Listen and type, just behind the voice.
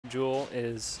Juuuuul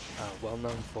is well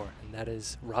known for, and that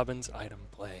is Robin's item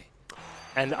play.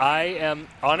 And I am,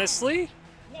 honestly,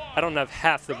 I don't have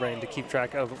half the brain to keep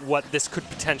track of what this could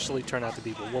potentially turn out to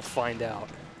be, but we'll find out.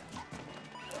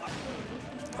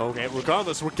 Okay,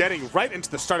 regardless, we're getting right into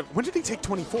the start of... When did he take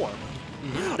 24?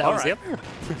 That was the up air.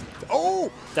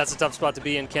 Oh! That's a tough spot to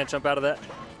be in. Can't jump out of that.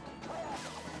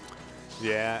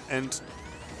 Yeah, and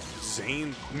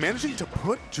Zane managing to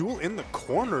put Juuuuul in the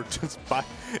corner just by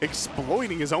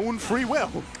exploiting his own free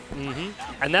will.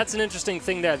 And that's an interesting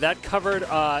thing there. That covered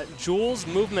Juuuul's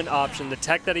movement option, the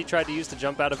tech that he tried to use to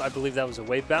jump out of. I believe that was a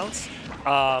wave bounce.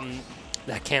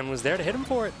 That can was there to hit him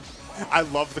for it. I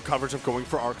love the coverage of going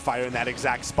for arc fire in that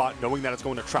exact spot, knowing that it's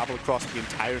going to travel across the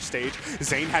entire stage.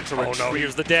 Zane had to retreat. Oh no,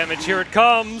 here's the damage. Here it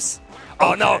comes.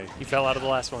 Oh no, Okay. he fell out of the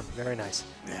last one. Very nice.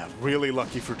 Yeah, really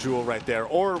lucky for Juuuuul right there,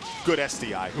 or good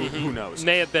SDI. Who knows?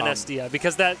 May have been SDI,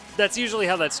 because that's usually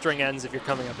how that string ends if you're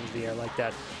coming up into the air like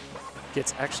that.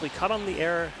 Gets actually caught on the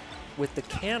air with the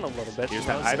can a little bit. Here's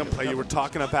that item play you were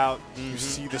talking about. You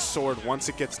see the sword, once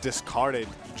it gets discarded,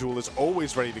 Juuuuul is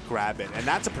always ready to grab it. And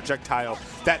that's a projectile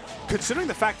that, considering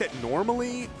the fact that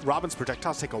normally Robin's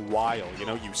projectiles take a while, you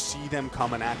know, you see them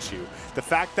coming at you. The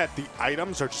fact that the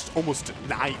items are just almost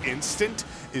nigh instant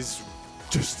is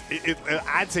just, it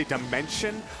adds a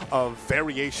dimension of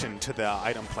variation to the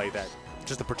item play that,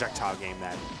 just the projectile game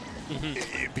that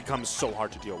it becomes so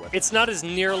hard to deal with. It's not as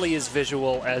nearly as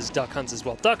visual as Duck Hunt's as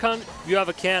well. Duck Hunt, you have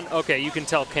a can. Okay, you can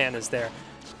tell can is there.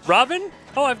 Robin?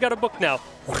 Oh, I've got a book now.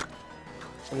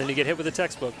 And then you get hit with a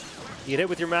textbook. You get hit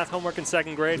with your math homework in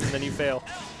 2nd grade, and then you fail.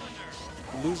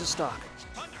 You lose a stock.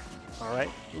 All right,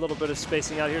 a little bit of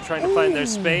spacing out here, trying to find their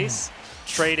space.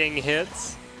 Trading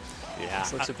hits. Yeah.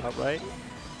 This looks about right.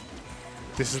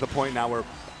 This is the point now where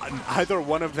either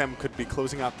one of them could be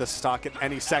closing out the stock at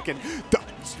any second.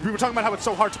 We were talking about how it's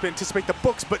so hard to anticipate the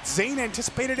books, but Zane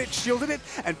anticipated it, shielded it,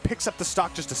 and picks up the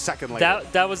stock just a second later.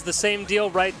 That was the same deal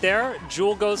right there.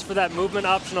 Juuuuul goes for that movement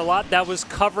option a lot. That was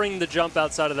covering the jump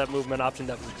outside of that movement option.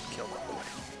 That was a good kill.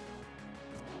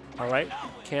 All right,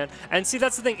 can. And see,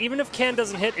 that's the thing. Even if can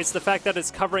doesn't hit, it's the fact that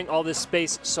it's covering all this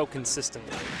space so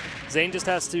consistently. Zane just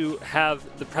has to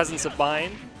have the presence of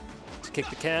mind to kick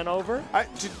the can over.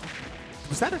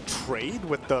 Was that a trade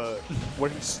with the where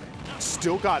he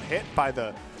still got hit by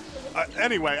the?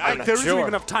 Anyway, there isn't even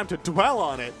enough time to dwell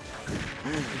on it.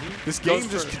 This game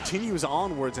just continues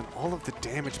onwards, and all of the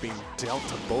damage being dealt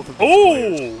to both of these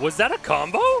players. Was that a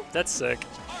combo? That's sick.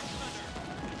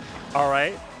 All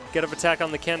right, get an attack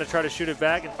on the can to try to shoot it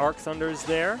back, and Arc Thunder is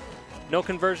there. No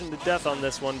conversion to death on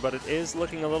this one, but it is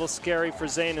looking a little scary for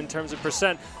Zane in terms of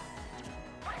percent.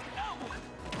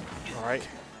 All right,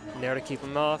 Nair to keep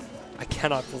him off. I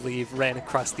cannot believe ran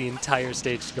across the entire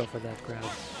stage to go for that grab.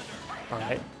 All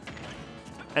right.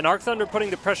 And Arc Thunder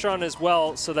putting the pressure on as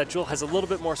well so that Juuuuul has a little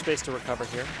bit more space to recover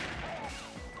here.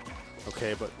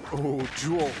 Okay, but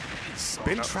Juuuuul's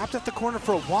been trapped at the corner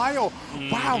for a while.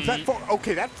 Wow,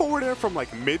 that forward air from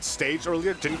like mid-stage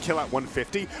earlier didn't kill at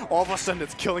 150. All of a sudden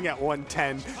it's killing at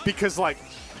 110 because like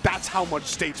that's how much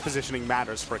stage positioning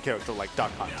matters for a character like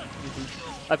Duck Hunt.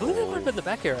 I believe that might have been the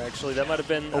back air actually. That might have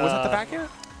been. Oh, was that the back air?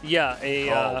 Yeah,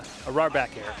 a RAR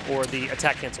back air, or the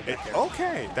attack cancel back air.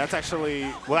 Okay, that's actually,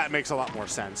 well, that makes a lot more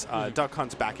sense. Duck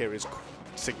Hunt's back air is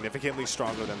significantly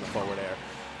stronger than the forward air.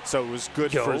 So it was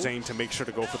good for Zane to make sure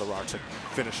to go for the RAR to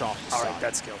finish off the All right,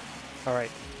 that's skill. All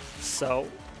right, so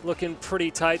looking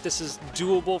pretty tight. This is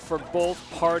doable for both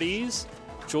parties.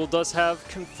 Juuuuul does have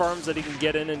confirms that he can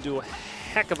get in and do a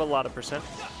heck of a lot of percent.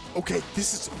 Okay,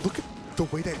 this is, look at the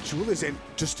way that Juuuuul is in,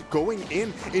 just going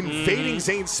in, invading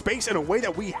Zane's space in a way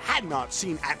that we had not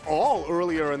seen at all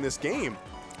earlier in this game.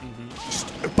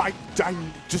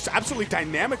 Just absolutely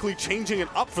dynamically changing it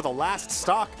up for the last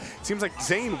stock. It seems like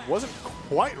Zane wasn't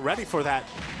quite ready for that.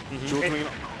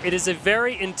 It is a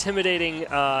very intimidating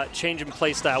change in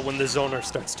playstyle when the zoner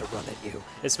starts to run at you,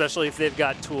 especially if they've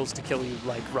got tools to kill you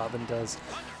like Robin does.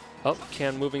 Oh,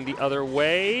 can moving the other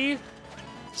way.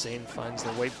 Zane finds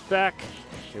their way back.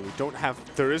 Okay,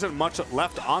 there isn't much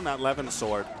left on that Levin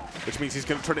sword, which means he's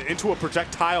going to turn it into a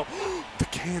projectile. The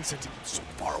can sent him so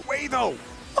far away, though.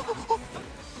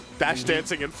 Dash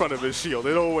dancing in front of his shield.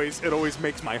 It always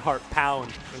makes my heart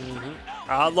pound.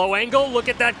 Low angle, look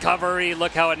at that covery.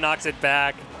 Look how it knocks it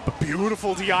back. A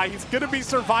beautiful DI. He's going to be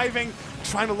surviving,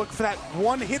 trying to look for that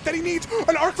one hit that he needs.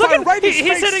 An arc fire right in his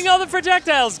face. He's hitting all the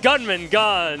projectiles. Gunman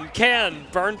gone. Can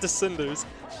burned to cinders.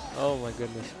 Oh my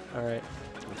goodness. All right.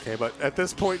 Okay, but at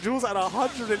this point, Juuuuul's at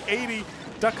 180.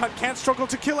 Duck Hunt can't struggle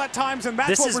to kill at times, and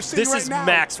that's what we're seeing right now. This is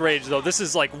max rage, though. This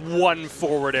is like one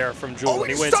forward air from Juuuuul,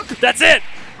 and he wins. Stuck. That's it!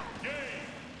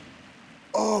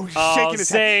 Oh, he's shaking his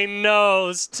head. Zane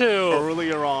knows, too.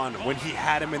 Earlier on, when he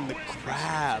had him in the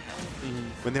grab,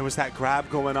 when there was that grab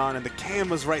going on, and the can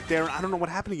was right there, and I don't know what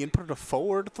happened. He inputted a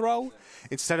forward throw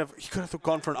instead of he could have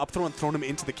gone for an up throw and thrown him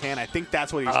into the can. I think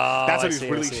that's what he's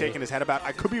really shaking his head about.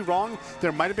 I could be wrong.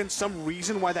 There might have been some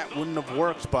reason why that wouldn't have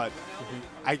worked, but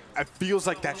I feels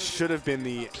like that should have been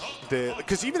the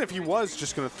because even if he was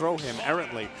just going to throw him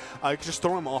errantly, I could just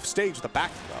throw him off stage with a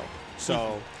back throw.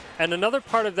 So. And another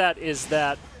part of that is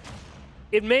that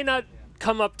it may not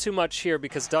come up too much here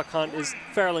because Duck Hunt is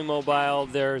fairly mobile.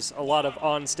 There's a lot of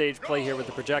on-stage play here with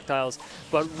the projectiles.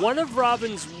 But one of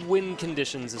Robin's win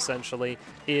conditions, essentially,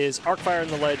 is arc fire in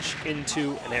the ledge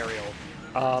into an aerial.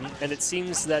 And it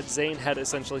seems that Zane had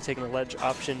essentially taken a ledge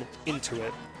option into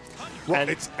it. Well,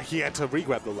 he had to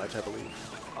re-grab the ledge, I believe.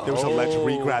 There was a ledge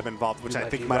re-grab involved, which I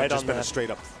think might have just been a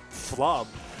straight-up flub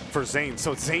for Zane.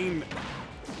 So Zane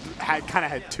kind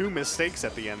of had two mistakes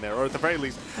at the end there, or at the very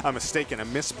least, a mistake and a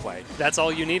misplay. That's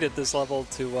all you need at this level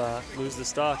to lose the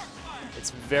stock.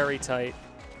 It's very tight.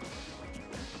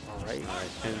 All right.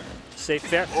 And safe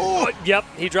there. Oh, yep,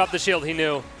 he dropped the shield. He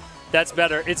knew. That's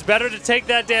better. It's better to take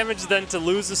that damage than to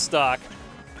lose the stock.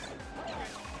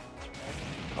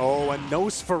 Oh, and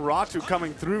Nosferatu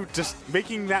coming through, just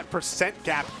making that percent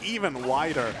gap even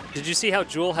wider. Did you see how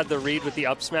Juuuuul had the read with the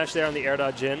up smash there on the air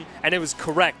dodge in? And it was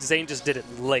correct. Zane just did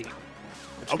it late,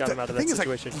 which got him out of that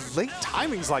situation. Like, late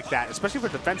timings like that, especially for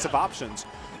defensive options,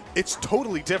 it's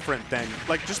totally different than,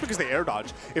 like, just because they air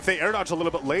dodge. If they air dodge a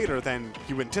little bit later than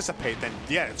you anticipate, then,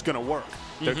 yeah, it's going to work.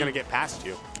 They're going to get past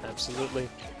you. Absolutely.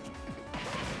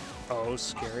 Oh,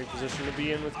 scary position to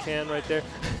be in with Can right there.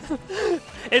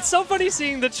 It's so funny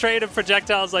seeing the trade of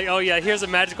projectiles like, oh yeah, here's a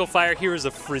magical fire, here is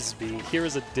a frisbee, here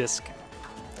is a disc.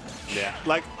 Yeah,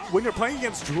 like when you're playing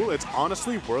against Juuuuul, it's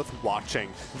honestly worth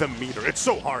watching the meter. It's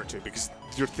so hard to because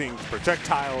you're seeing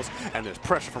projectiles and there's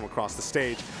pressure from across the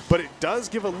stage, but it does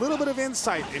give a little bit of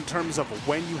insight in terms of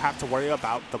when you have to worry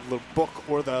about the book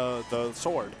or the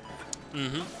sword.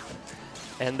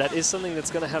 And that is something that's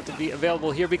going to have to be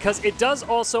available here because it does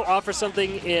also offer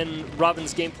something in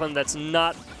Robin's game plan that's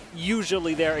not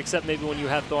usually there, except maybe when you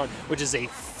have Thorn, which is a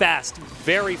fast,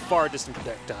 very far distant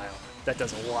projectile that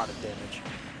does a lot of damage.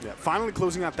 Yeah, finally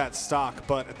closing out that stock,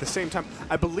 but at the same time,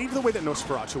 I believe the way that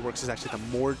Nosferatu works is actually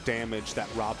the more damage that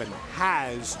Robin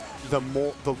has,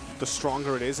 the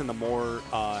stronger it is and the more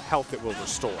health it will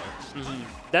restore.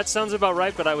 That sounds about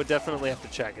right, but I would definitely have to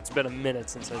check. It's been a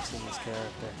minute since I've seen this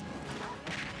character.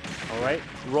 All right,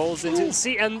 rolls into,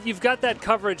 see, and you've got that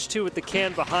coverage too with the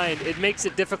can behind. It makes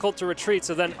it difficult to retreat,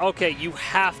 so then, okay, you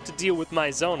have to deal with my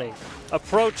zoning.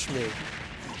 Approach me.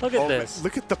 Look at this.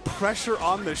 Look at the pressure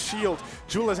on the shield.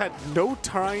 Juuuuul has had no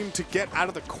time to get out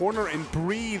of the corner and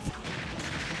breathe.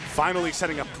 Finally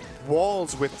setting up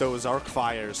walls with those arc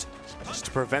fires just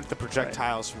to prevent the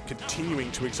projectiles from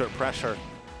continuing to exert pressure.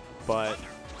 But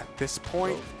at this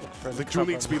point, the Juuuuul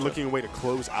needs to be looking away to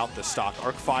close out the stock.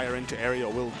 Arc fire into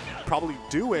aerial will probably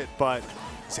do it, but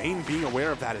Zane, being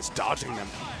aware of that, is dodging them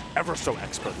ever so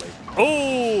expertly.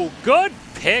 Oh, good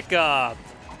pickup.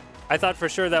 I thought for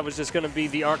sure that was just going to be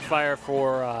the arc fire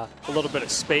for a little bit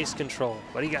of space control,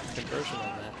 but he got the conversion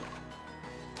on that.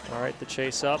 All right, the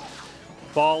chase up.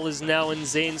 Ball is now in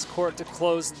Zane's court to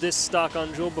close this stock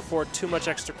on Juuuuul before too much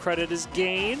extra credit is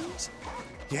gained.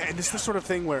 Yeah, and this is the sort of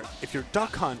thing where if you're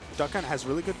Duck Hunt has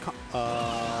really good.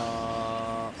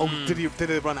 Did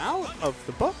it run out of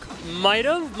the book? Might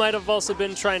have also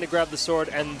been trying to grab the sword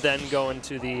and then go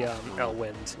into the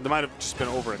L-Wind. They might have just been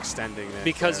overextending it.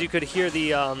 Because you could hear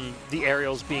the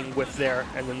aerials being whipped there,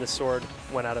 and then the sword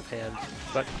went out of hand.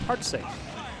 But hard to say.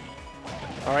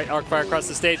 All right, arc fire across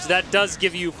the stage. That does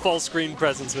give you full screen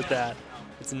presence with that.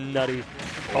 It's nutty.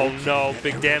 Oh no,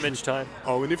 big damage time.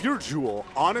 Oh, and if you're Juuuuul,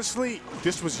 honestly,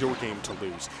 this was your game to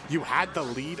lose. You had the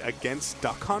lead against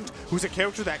Duck Hunt, who's a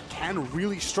character that can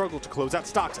really struggle to close out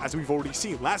stocks, as we've already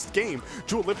seen. Last game,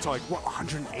 Juuuuul lived to like, what,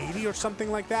 180 or something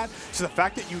like that? So the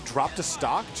fact that you dropped a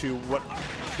stock to what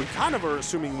we kind of are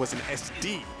assuming was an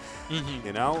SD,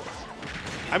 you know?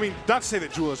 I mean, not to say that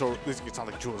Juuuuul is already, it's not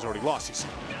like Juuuuul has already lost. He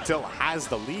still has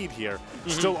the lead here.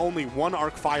 Still only one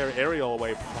arc fire aerial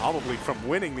away probably from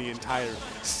winning the entire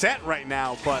set right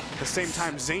now, but at the same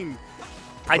time, Zane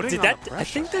I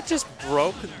think that just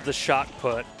broke the shot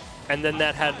put, and then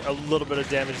that had a little bit of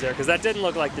damage there, because that didn't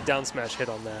look like the down smash hit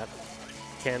on that.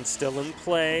 Can still in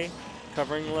play,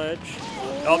 covering ledge.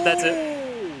 Oh, that's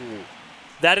it.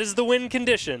 That is the win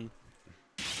condition.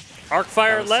 Arc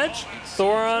fire ledge,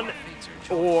 Thoron,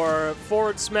 or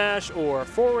forward smash, or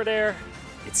forward air.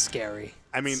 It's scary.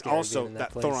 I mean, also,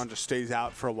 that Thoron just stays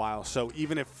out for a while, so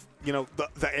even if, you know,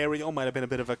 the aerial might have been a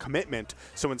bit of a commitment,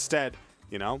 so instead,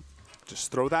 You know,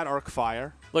 just throw that arc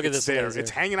fire. Look at it's this there. laser. It's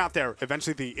hanging out there.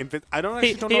 Eventually, I don't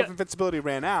know if invincibility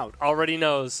ran out. Already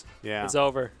knows. Yeah. It's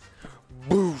over.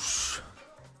 Boosh.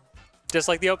 Just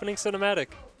like the opening cinematic.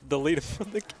 The leader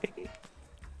from the game.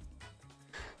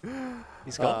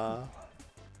 He's gone.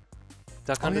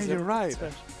 Oh, yeah, you're right.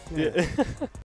 Yeah.